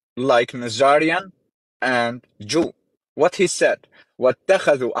do like Nazarian and Jew. What He said,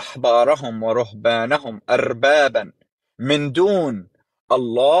 وَاتَّخَذُوا أَحْبَارَهُمْ وَرُهْبَانَهُمْ أَرْبَابًا مِنْ دُونِ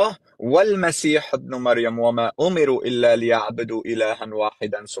الله والمسيح ابن مريم وما أمروا إلا ليعبدوا إلها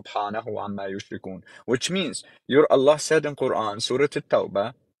واحدا سبحانه عما يشركون. Which means, your Allah said in Quran, Surah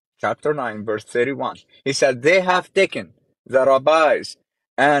At-Tawbah, chapter 9, verse 31, He said, they have taken the rabbis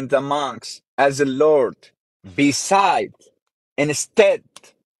and the monks as a Lord beside, instead,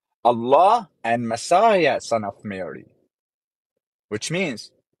 Allah and Messiah, son of Mary. Which means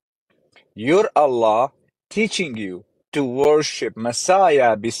your Allah teaching you to worship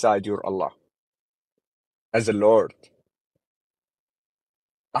Messiah beside your Allah as a Lord.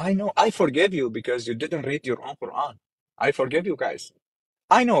 I know, I forgive you because you didn't read your own Quran. I forgive you guys.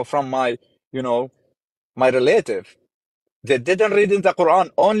 I know from my, my relative, they didn't read in the Quran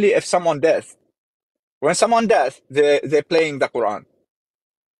only if someone death. When someone death, they're playing the Quran.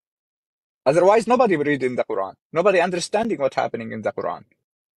 Otherwise, nobody reading the Quran. Nobody understanding what's happening in the Quran.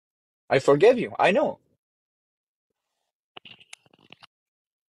 I forgive you. I know.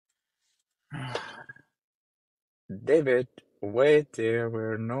 David, wait, there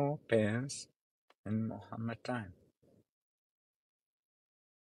were no pens in Muhammad time.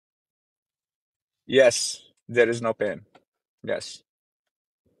 Yes, there is no pen. Yes.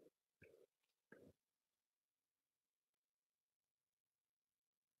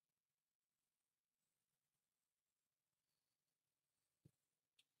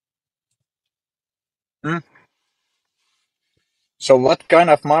 Hmm? So what kind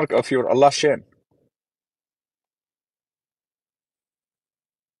of mark of your Allah shin?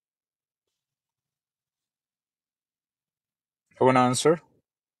 You want to answer?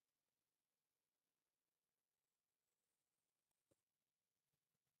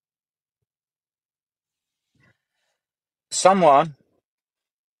 Someone.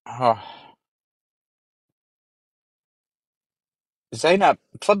 زينب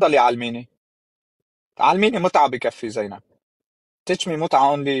تفضلي علميني. علميني متعة بكفي زينب. Teach me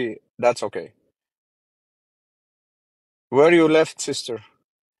متعة only. That's okay. Where you left, sister?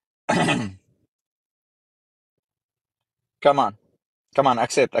 Come on. Come on.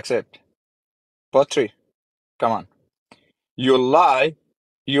 Accept. Pottery. Come on. You lie.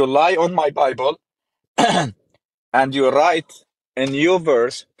 You lie on my Bible. And you write a new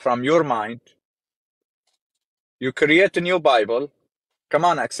verse from your mind. You create a new Bible. Come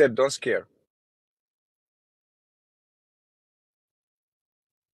on, accept. Don't scare.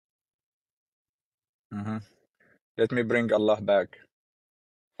 Let me bring Allah back.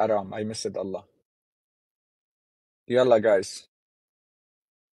 Haram. I missed Allah. Yalla, guys.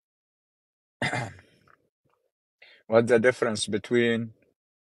 What's the difference between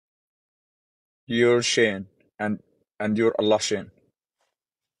your shin and your Allah shin?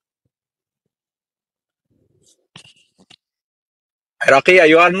 Raqiya,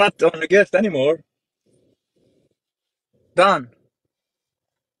 you are not on the gift anymore. Done.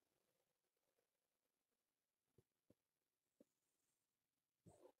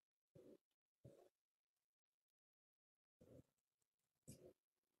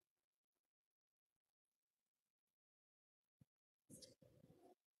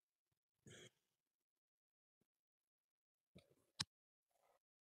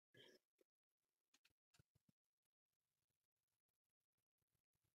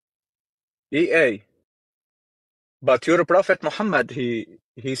 EA. But your Prophet Muhammad, he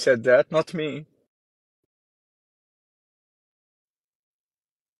said that, not me.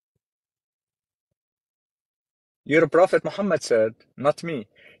 Your Prophet Muhammad said, not me.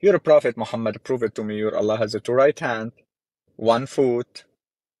 Your Prophet Muhammad proved it to me. Your Allah has a two right hand, one foot,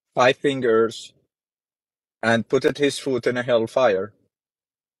 5 fingers, and put his foot in a hellfire.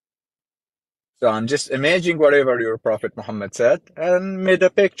 So I'm just imagining whatever your Prophet Muhammad said and made a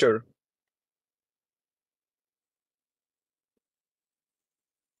picture.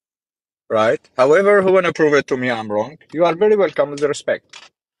 Right? However, who wanna prove it to me I'm wrong, you are very welcome with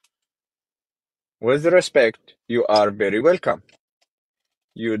respect. With respect, you are very welcome.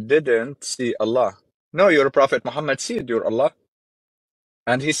 You didn't see Allah. No, your Prophet Muhammad sees your Allah.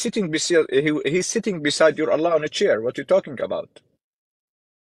 And he's sitting beside your Allah on a chair. What are you talking about?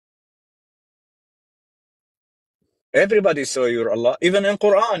 Everybody saw your Allah. Even in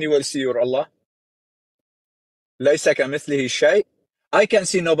Quran you will see your Allah. لَيْسَ كَمِثْلِهِ شَيْءٍ. I can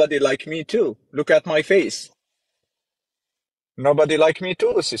see nobody like me too. Look at my face. Nobody like me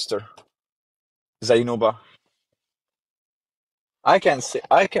too, sister. Zainuba. I can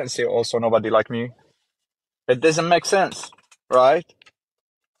see also nobody like me. It doesn't make sense, right?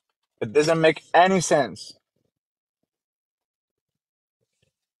 It doesn't make any sense.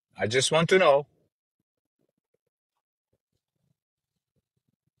 I just want to know.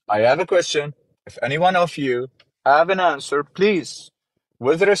 I have a question. If any one of you have an answer, please,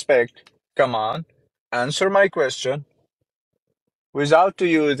 with respect, come on, answer my question without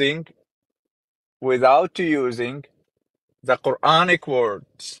using the Quranic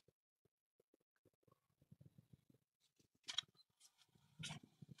words.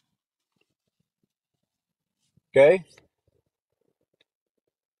 Okay?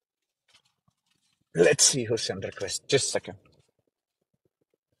 Let's see who sent request. Just a second.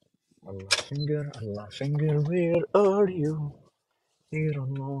 Allah finger, where are you? Here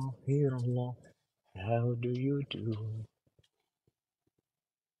Allah, here Allah. How do you do?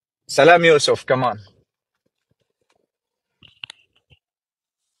 Salam Yusuf, come on.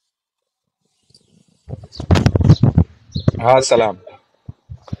 Salam.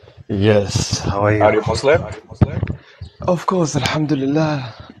 Yes, how are you? Are you Muslim? Of course,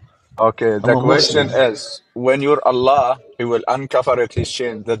 Alhamdulillah. Okay, I'm the a Muslim. question is, when you're Allah, He will uncover His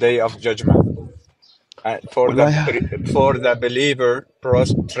shame the day of judgment. For Wallahi, the believer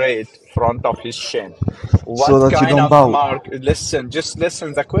prostrate front of His shame. so What that you kind don't of bow. mark? Listen, just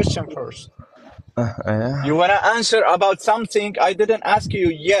listen the question first. Yeah, You wanna answer about something I didn't ask you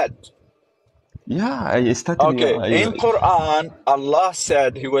yet. yeah, I started. Okay, in Quran, Allah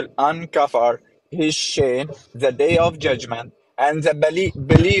said He will uncover His shame the day of judgment, and the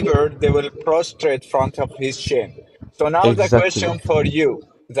believer they will prostrate front of His shame. So now Exactly.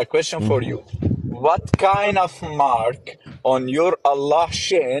 the question for you, what kind of mark on your Allah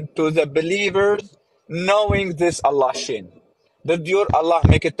shame to the believers knowing this Allah shame? Did your Allah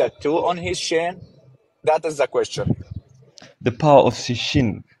make a tattoo on His shame? That is the question. The power of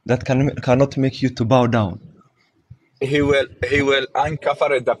Sishin that cannot make you to bow down. He will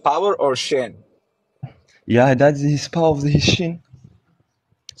uncover the power or shame. Yeah, that's his power of the Shin.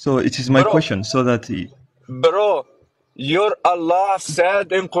 So it is my Bro, question, so that bro, your Allah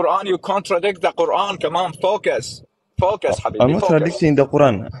said in Quran, you contradict the Quran. Come on, focus. Focus, I'm Habibi, not focus. contradicting the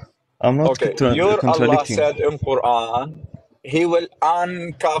Quran. I'm not Okay, your Allah contradicting. said in Quran, He will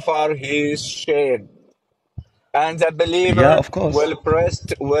uncover His shame. And the Yeah, believer of course.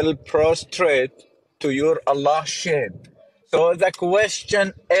 will prostrate to your Allah shame. So the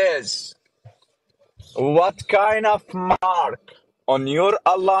question is, what kind of mark on your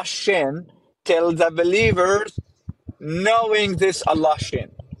Allah shin tell the believers knowing this Allah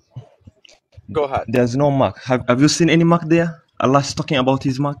shin? Go ahead. There's no mark. Have you seen any mark there? Allah's talking about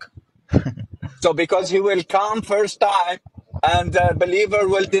his mark. So because He will come first time and the believer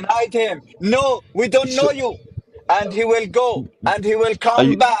will deny Him. No, we don't know So you. And He will go and He will are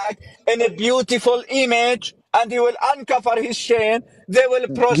come you? back in a beautiful image and He will uncover His shin. They will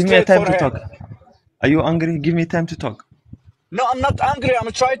Give me a prostrate time for to Him. talk. Are you angry? Give me time to talk. No, I'm not angry.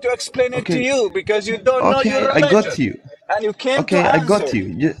 I'm trying to explain it to Okay. you because you don't know your Okay, I got religion. you. And you came to Okay, I got answer.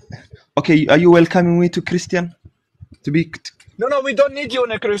 you. Okay, are you welcoming me to Christian? To be? No, we don't need you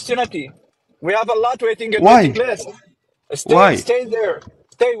in a Christianity. We have a lot waiting in waiting Why? list. Why? Stay there.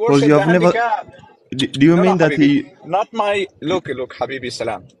 Stay, Because worship you the have never. handicap. Do you No, mean that Habibi. Not my look, Habibi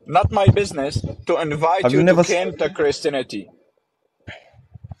Salam. Not my business to invite have you you to never? came to Christianity.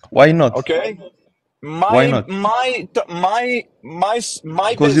 Why not? Okay? Why My not? my my my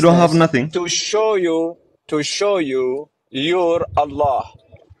my Because you don't have business nothing. to show you your Allah.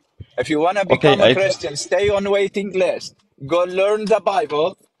 If you want to Okay, become a Christian, stay on waiting list. Go learn the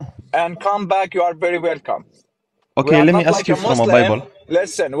Bible and come back. You are very welcome. We okay. are Let me not ask like you a from a Muslim. Bible.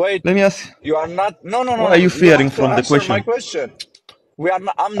 Listen, wait. Let me ask. You are not. No. Why are you You fearing have to from the answer my question? question. We are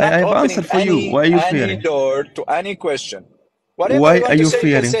not. I'm I not have opening answered for you. Why are you any fearing? door to any question. Whatever you Why are want to you say, you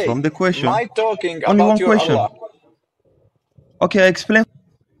can fearing say. from the question? My talking Only about one your question. Allah. Okay, I explain.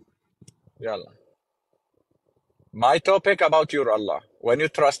 Yalla. My topic about your Allah. When you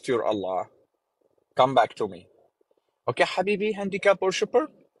trust your Allah, come back to me. Okay, Habibi, handicap worshipper?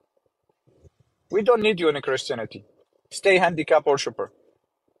 We don't need you in Christianity. Stay handicap worshipper.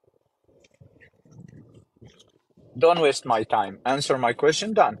 Don't waste my time. Answer my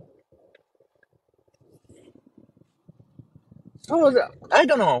question, done. So I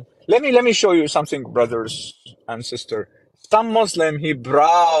don't know. Let me show you something, brothers and sisters. Some Muslim he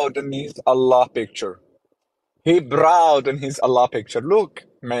proud in his Allah picture. He proud in his Allah picture. Look,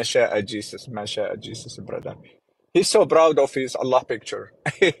 Masha Jesus, Masha Jesus, brother. He's so proud of his Allah picture.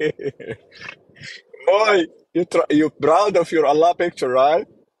 Boy, you proud of your Allah picture, right?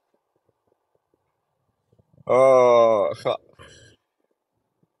 Oh,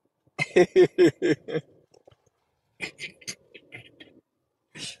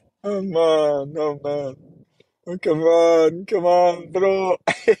 oh man, oh man. Oh, come on, bro.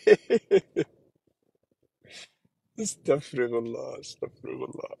 Astaghfirullah,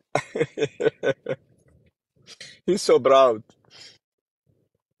 astaghfirullah. He's so proud.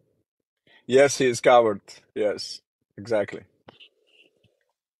 Yes, he is coward. Yes, exactly.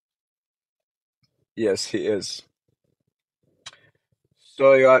 Yes, he is.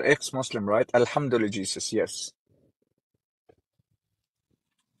 So you are ex-Muslim, right? Alhamdulillah, Jesus. Yes.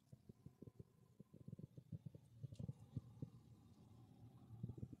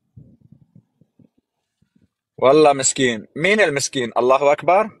 والله مسكين. مين المسكين؟ الله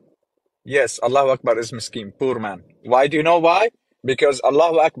أكبر? Yes, Allahu Akbar is miskin, poor man. Why do you know why? Because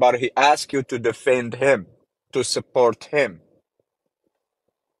Allahu Akbar, he asks you to defend him, to support him.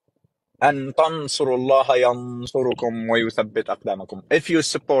 أن تنصروا الله ينصركم ويثبت أقدامكم. If you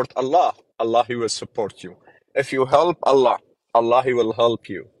support Allah, Allah he will support you. If you help Allah, Allah he will help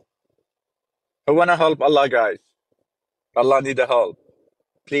you. Who wanna help Allah, guys? Allah need a help.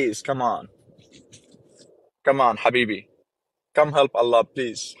 Please, come on. Come on, Habibi. Come help Allah,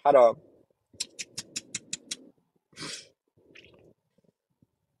 please. Haram.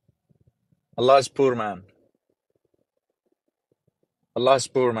 Allah is poor man. Allah is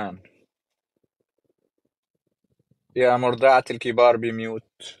poor man. يا مرضعة الكبار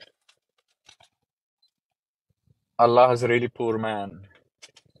بميوت. Allah is really poor man.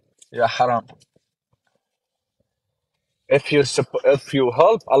 يا حرام. If you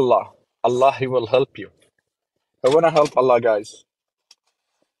help Allah, Allah he will help you. I wanna help Allah, guys.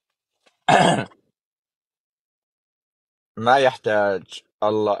 ما يحتاج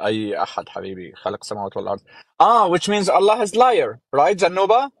الله أي أحد حبيبي خلق السماوات والأرض. Which means Allah is liar, right,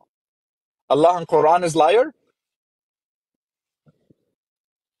 Zanuba? Allah in Quran is liar?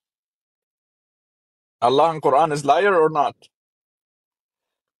 Allah in Quran is liar or not?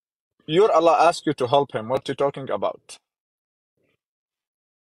 Your Allah asked you to help him. What you talking about?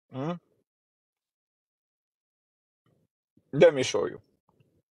 Hmm? Let me show you.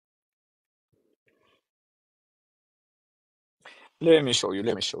 Let me show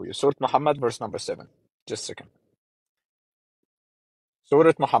you. Surah Muhammad, verse number 7. Just a second.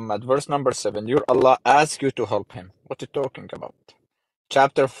 Surah Muhammad, verse number 7. Your Allah asks you to help him. What are you talking about?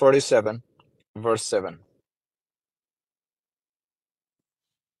 Chapter 47, verse 7.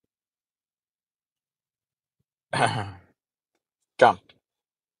 Come.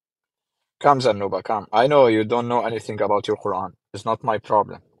 Come, Zanuba, come. I know you don't know anything about your Quran. It's not my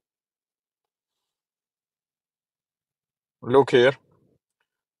problem. Look here.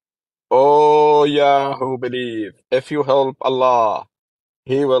 Oh, yeah, who believe. If you help Allah,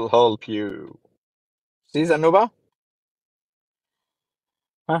 He will help you. See, Zanuba?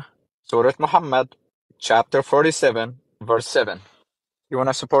 Huh? Surah Muhammad, chapter 47, verse 7. You want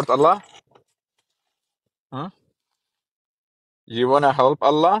to support Allah? Huh? You want to help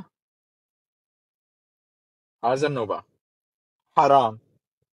Allah? Zanuba. Haram.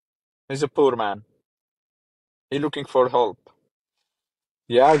 He's a poor man. He looking for help.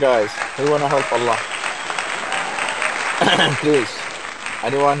 Yeah, guys, we want to help Allah. Please.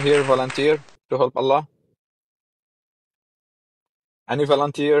 Anyone here volunteer to help Allah? Any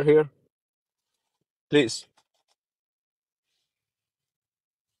volunteer here? Please.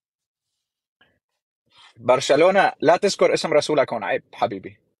 برشلونة لا تذكر اسم رسولك هون عيب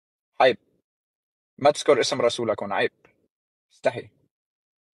حبيبي عيب ما تذكر اسم رسولك هون عيب استحي